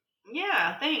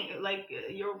 Yeah,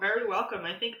 you're very welcome.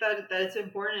 I think that it's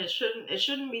important. It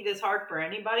shouldn't be this hard for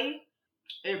anybody.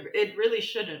 It really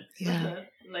shouldn't. Yeah.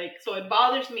 So it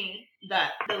bothers me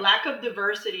that the lack of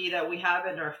diversity that we have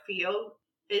in our field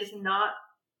is not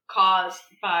caused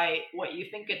by what you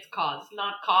think it's caused.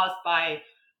 Not caused by,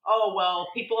 oh, well,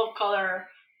 people of color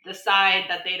decide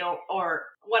that they don't, or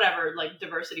whatever, like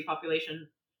diversity, population,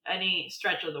 any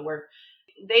stretch of the word.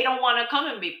 They don't want to come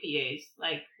and be PAs.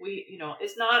 Like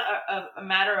it's not a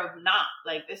matter of not.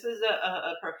 Like this is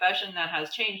a profession that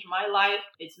has changed my life.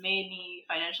 It's made me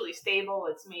financially stable.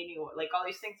 It's made me like all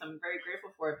these things. I'm very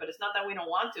grateful for it. But it's not that we don't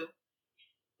want to.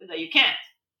 It's that you can't.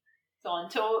 So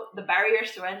until the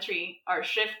barriers to entry are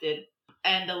shifted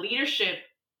and the leadership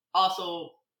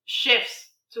also shifts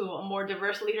to a more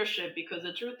diverse leadership, because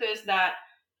the truth is that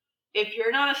if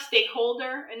you're not a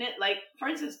stakeholder in it, like for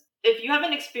instance, if you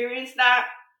haven't experienced that,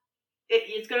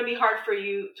 it's going to be hard for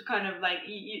you to kind of like,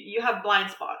 you have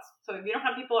blind spots. So if you don't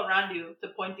have people around you to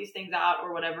point these things out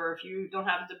or whatever, if you don't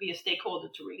have to be a stakeholder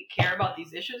to really care about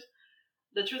these issues,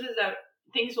 the truth is that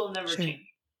things will never change.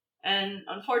 And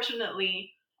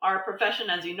unfortunately, our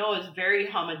profession, as you know, is very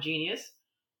homogeneous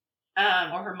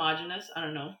or homogenous. I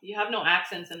don't know. You have no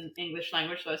accents in English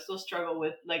language, so I still struggle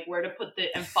with like where to put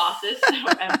the emphasis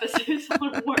or emphasis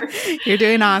on words. You're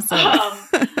doing awesome.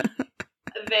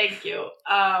 Thank you.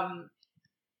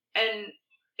 And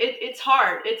it's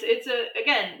hard.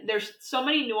 Again, there's so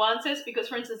many nuances because,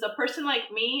 for instance, a person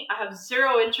like me, I have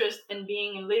zero interest in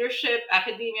being in leadership,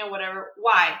 academia, whatever.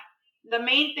 Why? The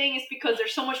main thing is because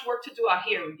there's so much work to do out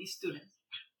here with these students.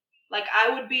 Like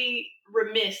I would be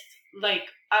remiss. Like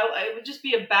it would just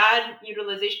be a bad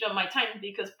utilization of my time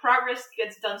because progress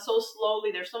gets done so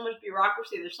slowly. There's so much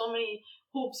bureaucracy. There's so many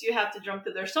hoops you have to jump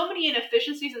through. There's so many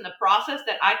inefficiencies in the process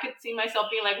that I could see myself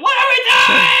being like, what are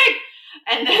we doing?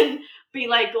 And then be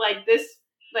like this,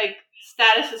 like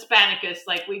status Hispanicus,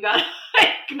 like we got like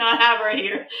not have her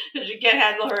here because she can't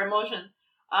handle her emotions.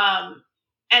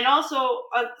 And also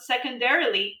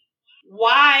secondarily,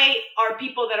 why are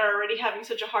people that are already having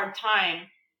such a hard time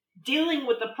dealing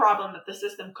with the problem that the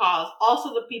system caused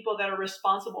also the people that are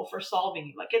responsible for solving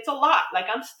it? Like, it's a lot. Like,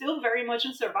 I'm still very much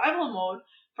in survival mode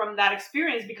from that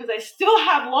experience because I still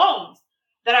have loans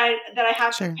that I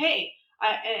have to pay.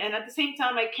 And at the same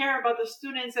time, I care about the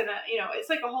students, and it's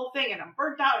like a whole thing, and I'm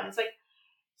burnt out, and it's like,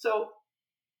 so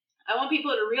I want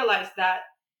people to realize that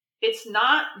it's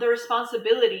not the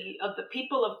responsibility of the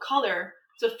people of color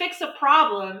to fix a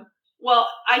problem. Well,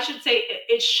 I should say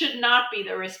it should not be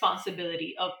the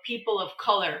responsibility of people of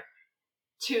color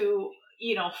to,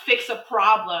 fix a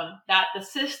problem that the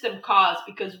system caused,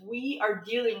 because we are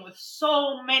dealing with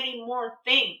so many more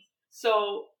things.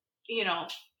 So,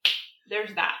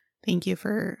 there's that. Thank you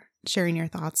for sharing your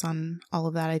thoughts on all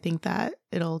of that. I think that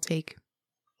it'll take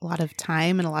a lot of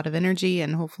time and a lot of energy,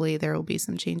 and hopefully there will be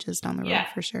some changes down the road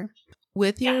for sure.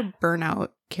 With your burnout,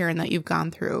 Karen, that you've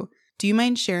gone through, do you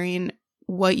mind sharing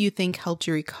what you think helped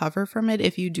you recover from it,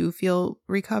 if you do feel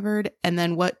recovered? And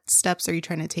then what steps are you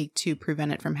trying to take to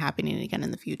prevent it from happening again in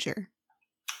the future?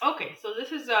 Okay, so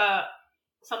this is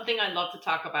something I love to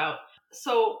talk about.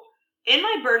 So in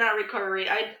my burnout recovery,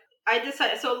 I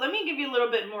decided, so let me give you a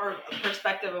little bit more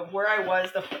perspective of where I was.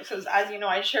 Because as you know,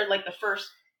 I shared like the first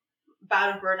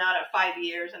bout of burnout at 5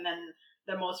 years, and then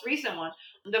the most recent one.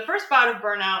 The first bout of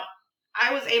burnout,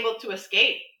 I was able to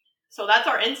escape. So that's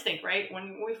our instinct, right?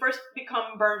 When we first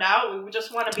become burned out, we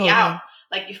just want to be out.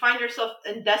 Like, you find yourself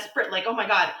in desperate, like, oh my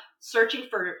God, searching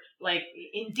for like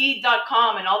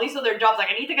Indeed.com and all these other jobs. Like,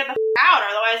 I need to get the out,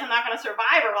 otherwise I'm not going to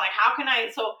survive. Or like, how can I?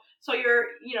 So you're,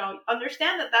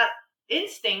 understand that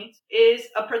instinct is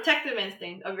a protective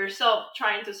instinct of yourself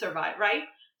trying to survive, right?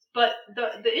 But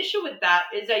the issue with that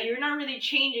is that you're not really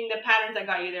changing the patterns that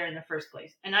got you there in the first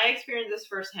place. And I experienced this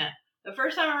firsthand. The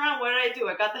first time around, what did I do?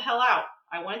 I got the hell out.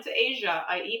 I went to Asia.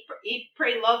 I eat,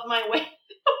 pray, love my way.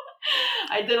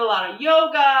 I did a lot of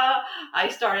yoga. I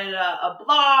started a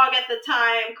blog at the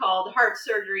time called Heart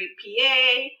Surgery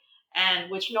PA, and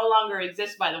which no longer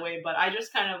exists, by the way, but I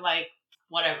just kind of like,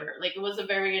 whatever. Like, it was a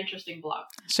very interesting blog.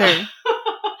 Sure.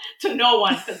 To no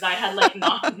one, because I had like no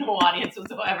audience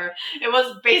whatsoever. It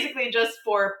was basically just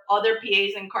for other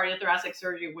PAs in cardiothoracic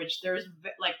surgery, which there's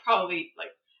like probably like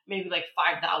maybe like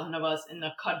 5,000 of us in the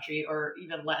country, or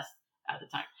even less at the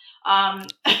time.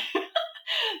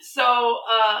 So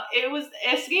it was,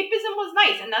 escapism was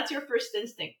nice, and that's your first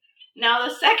instinct. Now,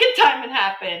 the second time it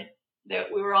happened,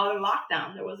 that we were all in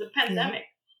lockdown, there was a pandemic.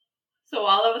 So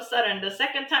all of a sudden, the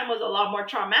second time was a lot more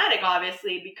traumatic,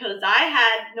 obviously, because I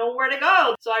had nowhere to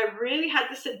go. So I really had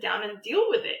to sit down and deal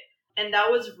with it. And that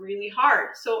was really hard.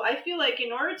 So I feel like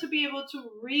in order to be able to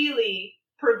really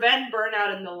prevent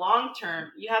burnout in the long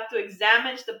term, you have to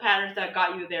examine the patterns that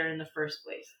got you there in the first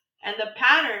place. And the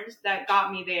patterns that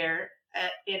got me there,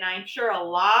 and I'm sure a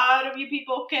lot of you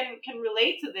people can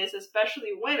relate to this,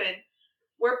 especially women,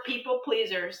 we're people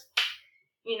pleasers.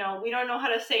 We don't know how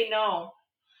to say no.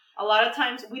 A lot of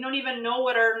times we don't even know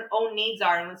what our own needs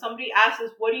are. And when somebody asks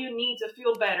us, what do you need to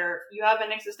feel better? You have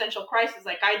an existential crisis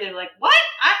like I did. Like, what?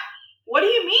 What do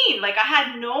you mean? Like, I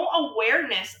had no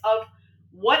awareness of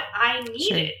what I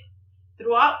needed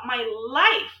throughout my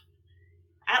life.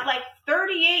 At like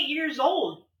 38 years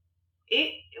old,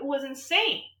 it was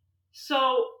insane.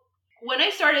 So when I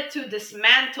started to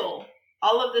dismantle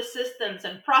all of the systems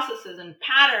and processes and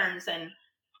patterns and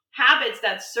habits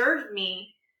that served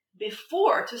me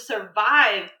before to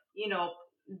survive,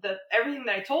 everything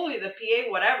that I told you, the PA,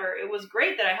 whatever, it was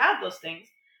great that I had those things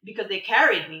because they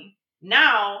carried me.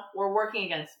 Now we're working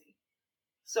against me.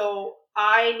 So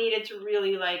I needed to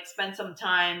really like spend some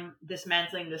time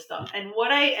dismantling this stuff. And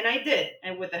I did.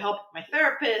 And with the help of my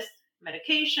therapist,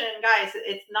 medication, guys,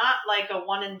 it's not like a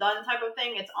one and done type of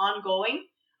thing. It's ongoing.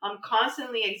 I'm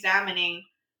constantly examining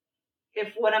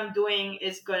if what I'm doing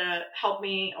is going to help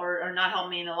me or not help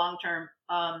me in the long term.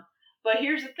 But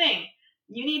here's the thing.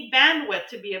 You need bandwidth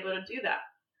to be able to do that.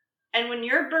 And when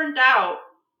you're burned out,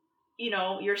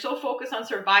 you're so focused on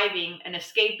surviving and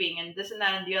escaping and this and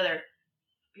that and the other,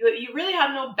 you really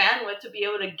have no bandwidth to be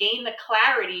able to gain the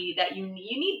clarity that you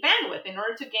need. Bandwidth in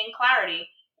order to gain clarity.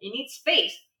 You need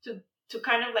space to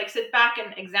kind of like sit back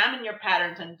and examine your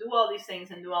patterns and do all these things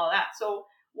and do all that. So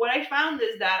what I found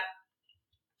is that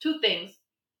two things.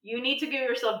 You need to give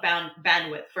yourself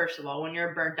bandwidth, first of all, when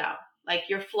you're burnt out. Like,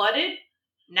 you're flooded.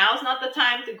 Now's not the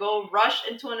time to go rush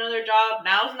into another job.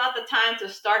 Now's not the time to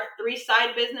start 3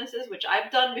 side businesses, which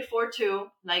I've done before too.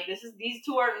 Like these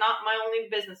two are not my only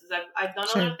businesses. I've done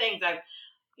Sure. other things. I've,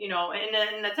 in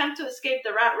an attempt to escape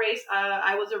the rat race,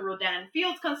 I was a Rodan and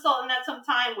Fields consultant at some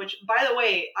time, which, by the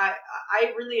way,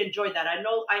 I really enjoyed that. I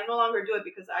no longer do it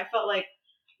because I felt like,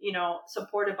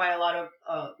 supported by a lot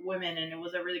of women, and it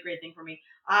was a really great thing for me.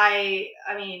 I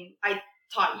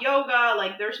taught yoga.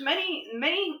 Like there's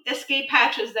many escape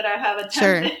hatches that I have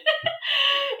attempted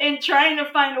in trying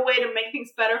to find a way to make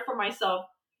things better for myself.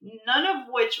 None of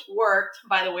which worked,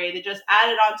 by the way. They just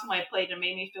added onto my plate and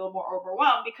made me feel more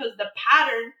overwhelmed because the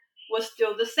pattern was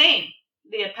still the same,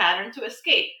 the pattern to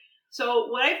escape. So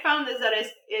what I found is that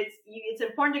it's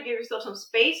important to give yourself some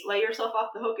space, let yourself off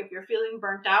the hook if you're feeling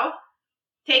burnt out.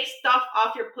 Take stuff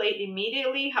off your plate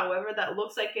immediately, however that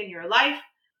looks like in your life,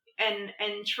 and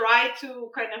try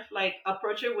to kind of like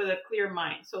approach it with a clear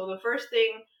mind. So the first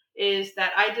thing is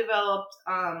that I developed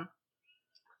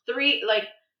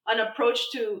an approach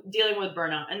to dealing with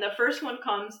burnout. And the first one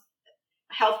comes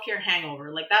healthcare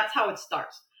hangover. Like that's how it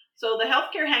starts. So the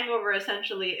healthcare hangover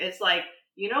essentially is like,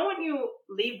 when you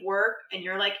leave work and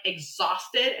you're like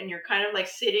exhausted and you're kind of like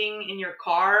sitting in your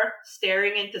car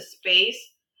staring into space,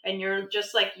 and you're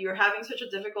just like, you're having such a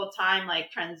difficult time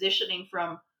like transitioning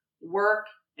from work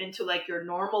into like your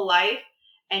normal life,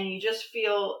 and you just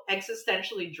feel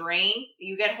existentially drained.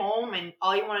 You get home and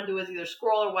all you want to do is either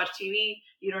scroll or watch TV.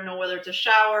 You don't know whether to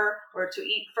shower or to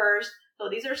eat first. So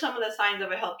these are some of the signs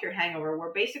of a healthcare hangover,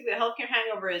 where basically a healthcare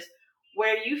hangover is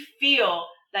where you feel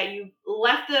that you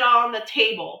left it on the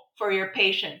table for your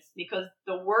patients because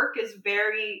the work is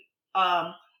very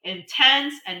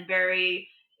intense and very,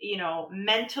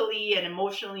 mentally and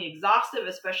emotionally exhaustive,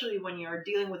 especially when you're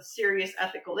dealing with serious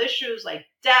ethical issues like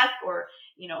death or,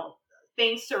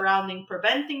 things surrounding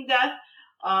preventing death.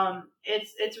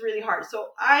 It's really hard. So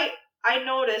I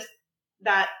noticed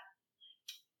that,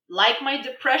 like my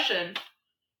depression,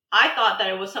 I thought that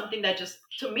it was something that just,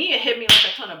 to me, it hit me like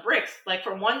a ton of bricks. Like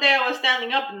from one day I was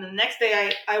standing up and the next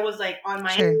day I was like on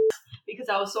my ass because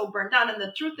I was so burnt out. And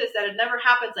the truth is that it never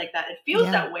happens like that. It feels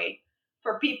that way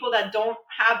for people that don't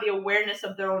have the awareness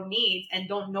of their own needs and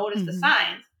don't notice the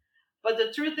signs. But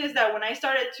the truth is that when I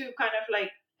started to kind of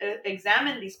like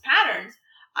examine these patterns,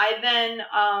 I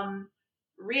then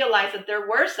realized that there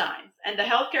were signs, and the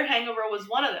healthcare hangover was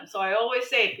one of them. So I always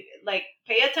say, like,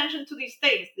 pay attention to these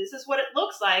things. This is what it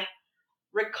looks like.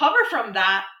 Recover from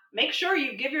that. Make sure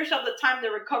you give yourself the time to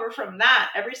recover from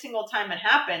that every single time it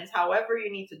happens, however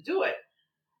you need to do it.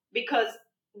 Because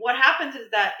what happens is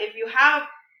that if you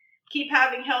keep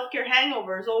having healthcare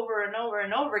hangovers over and over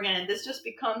and over again, and this just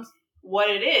becomes what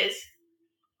it is,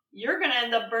 you're going to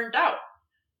end up burnt out.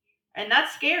 And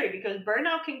that's scary because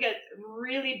burnout can get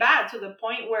really bad to the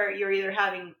point where you're either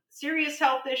having serious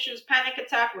health issues, panic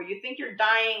attack, where you think you're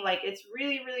dying. Like it's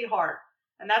really, really hard.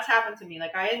 And that's happened to me.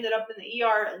 Like I ended up in the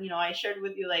ER and, I shared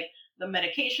with you like the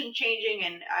medication changing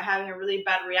and having a really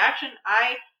bad reaction.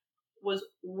 I was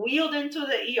wheeled into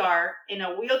the ER in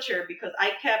a wheelchair because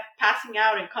I kept passing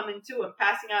out and coming to and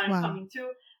passing out and coming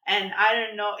to. And I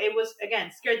didn't know, it was,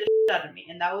 again, scared the shit out of me.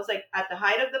 And that was like at the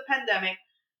height of the pandemic,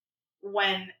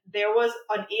 when there was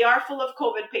an ER full of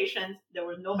COVID patients. There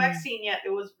was no vaccine yet.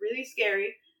 It was really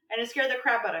scary, and it scared the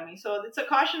crap out of me. So it's a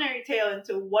cautionary tale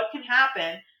into what can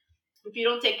happen if you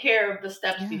don't take care of the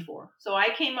steps before. So I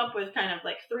came up with kind of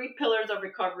like 3 pillars of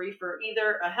recovery for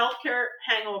either a healthcare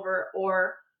hangover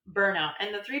or burnout.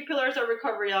 And the 3 pillars of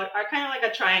recovery are kind of like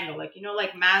a triangle, like,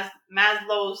 like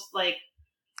Maslow's like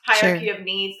hierarchy of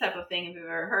needs type of thing, if you've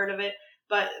ever heard of it.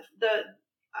 But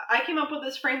I came up with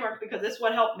this framework because this is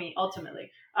what helped me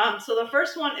ultimately. So the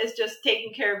first one is just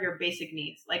taking care of your basic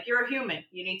needs. Like you're a human.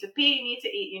 You need to pee, you need to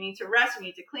eat, you need to rest, you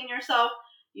need to clean yourself,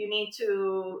 you need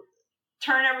to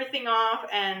turn everything off.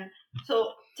 And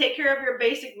so take care of your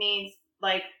basic needs,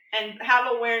 like, and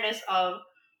have awareness of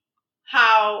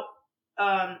how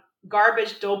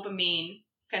garbage dopamine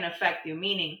can affect you.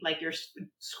 Meaning like you're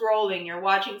scrolling, you're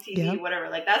watching TV, whatever.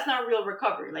 Like that's not real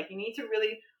recovery. Like you need to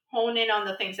really hone in on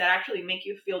the things that actually make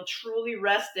you feel truly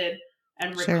rested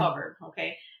and recovered.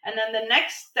 Okay. And then the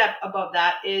next step above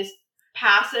that is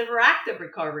passive or active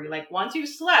recovery. Like once you've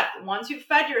slept, once you've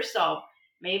fed yourself,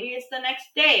 maybe it's the next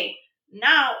day.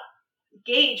 Now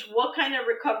gauge what kind of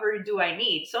recovery do I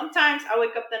need. Sometimes I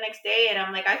wake up the next day and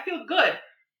I'm like, I feel good.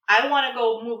 I want to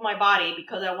go move my body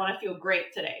because I want to feel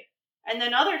great today. And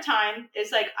then other time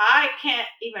it's like, I can't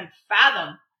even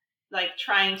fathom like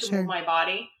trying to move my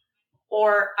body.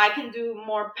 Or I can do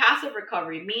more passive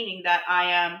recovery, meaning that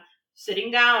I am sitting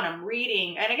down, I'm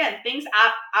reading. And again, things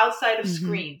outside of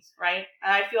screens, right?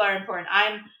 And I feel are important.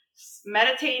 I'm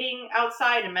meditating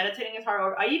outside, and meditating is hard.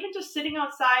 Or I even just sitting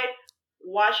outside,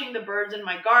 watching the birds in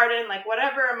my garden, like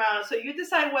whatever amount. So you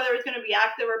decide whether it's going to be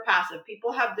active or passive.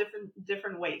 People have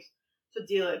different ways to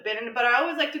deal with it. But I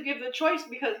always like to give the choice,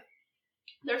 because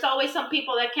there's always some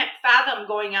people that can't fathom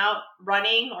going out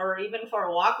running or even for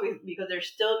a walk, because they're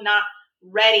still not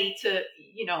ready to,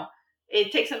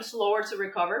 it takes them slower to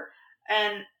recover.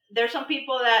 And there's some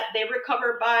people that they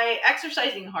recover by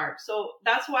exercising hard. So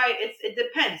that's why it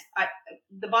depends.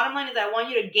 The bottom line is I want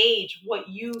you to gauge what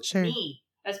you need,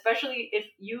 especially if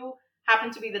you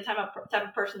happen to be the type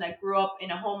of person that grew up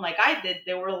in a home like I did.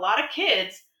 There were a lot of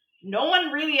kids. No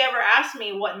one really ever asked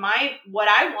me what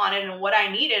I wanted and what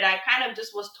I needed. I kind of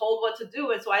just was told what to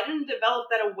do. And so I didn't develop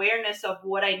that awareness of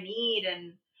what I need.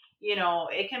 And,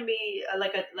 it can be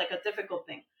like a difficult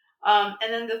thing. And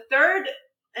then the third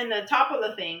and the top of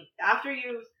the thing, after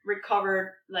you've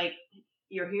recovered like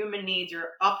your human needs, or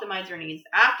optimize your needs,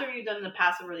 after you've done the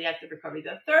passive or the active recovery,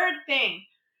 the third thing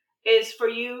is for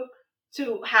you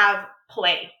to have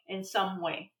play in some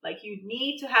way. Like you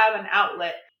need to have an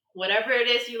outlet. Whatever it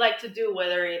is you like to do,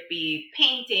 whether it be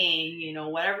painting,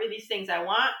 whatever these things, I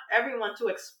want everyone to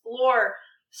explore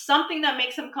something that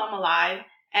makes them come alive.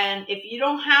 And if you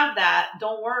don't have that,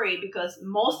 don't worry, because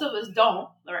most of us don't,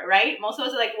 right? Most of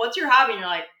us are like, what's your hobby? And you're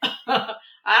like,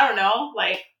 I don't know.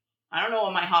 Like, I don't know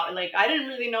what my hobby, like, I didn't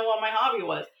really know what my hobby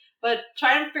was, but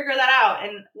try to figure that out.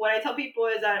 And what I tell people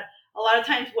is that a lot of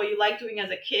times what you like doing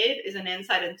as a kid is an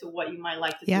insight into what you might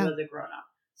like to do as a grown up.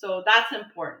 So that's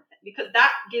important, because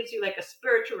that gives you like a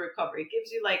spiritual recovery. It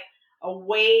gives you like a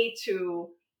way to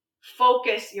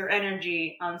focus your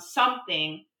energy on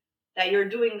something that you're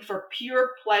doing for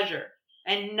pure pleasure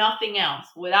and nothing else,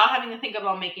 without having to think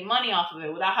about making money off of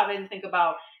it, without having to think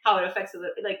about how it affects it.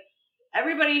 Like,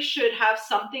 everybody should have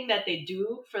something that they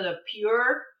do for the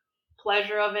pure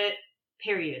pleasure of it,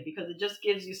 period, because it just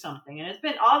gives you something. And it's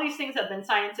been, all these things have been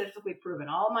scientifically proven.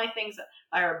 All of my things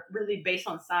are really based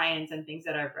on science and things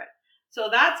that I've read. So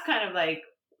that's kind of like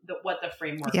what the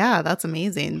framework is. That's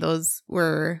amazing. Those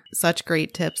were such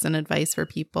great tips and advice for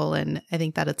people. And I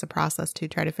think that it's a process to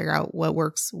try to figure out what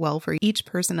works well for each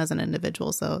person as an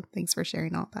individual. So thanks for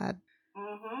sharing all that.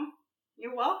 Mm-hmm.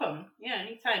 You're welcome. Yeah,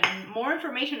 anytime. And more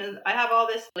information is, I have all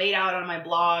this laid out on my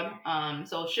blog.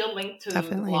 So she'll link to the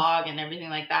blog and everything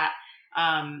like that.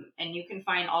 And you can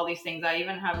find all these things. I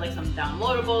even have like some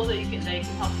downloadables that can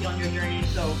help you on your journey.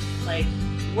 So like,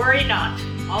 worry not.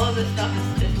 All of this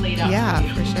stuff is laid out. Yeah,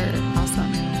 for sure.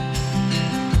 Awesome.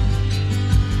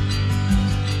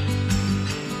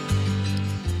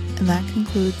 And that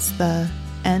concludes the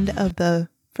end of the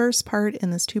first part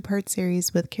in this 2-part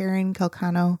series with Karen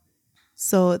Calcano.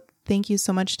 So thank you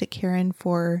so much to Karen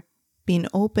for being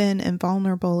open and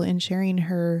vulnerable and sharing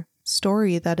her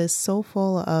story that is so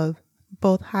full of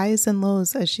both highs and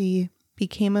lows as she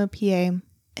became a PA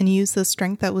and used the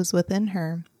strength that was within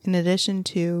her, in addition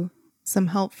to some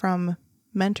help from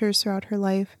mentors throughout her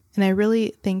life. And I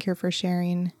really thank her for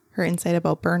sharing her insight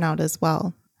about burnout as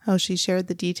well, how she shared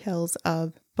the details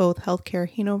of both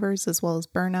healthcare hangovers as well as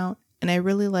burnout. And I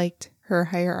really liked her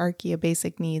hierarchy of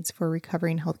basic needs for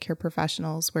recovering healthcare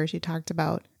professionals, where she talked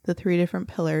about the 3 different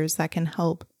pillars that can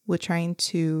help with trying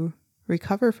to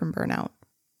recover from burnout.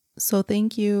 So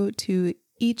thank you to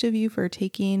each of you for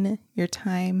taking your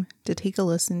time to take a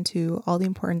listen to all the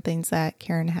important things that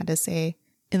Karen had to say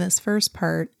in this first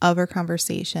part of our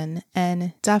conversation.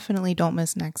 And definitely don't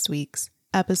miss next week's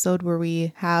episode, where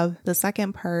we have the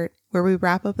second part where we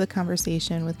wrap up the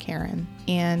conversation with Karen,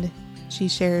 and she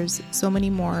shares so many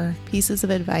more pieces of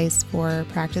advice for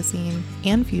practicing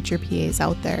and future PAs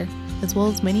out there, as well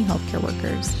as many healthcare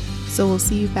workers. So we'll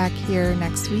see you back here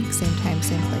next week, same time,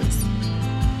 same place.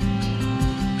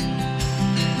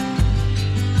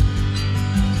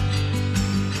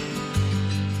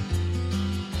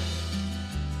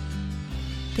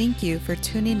 Thank you for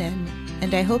tuning in,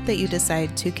 and I hope that you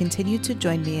decide to continue to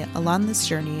join me along this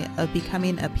journey of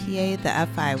becoming a PA the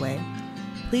FI way.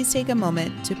 Please take a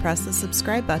moment to press the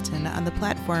subscribe button on the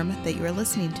platform that you are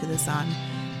listening to this on,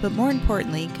 but more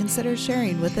importantly, consider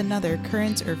sharing with another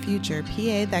current or future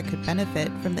PA that could benefit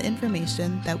from the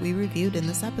information that we reviewed in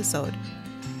this episode.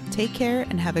 Take care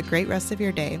and have a great rest of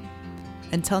your day.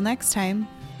 Until next time.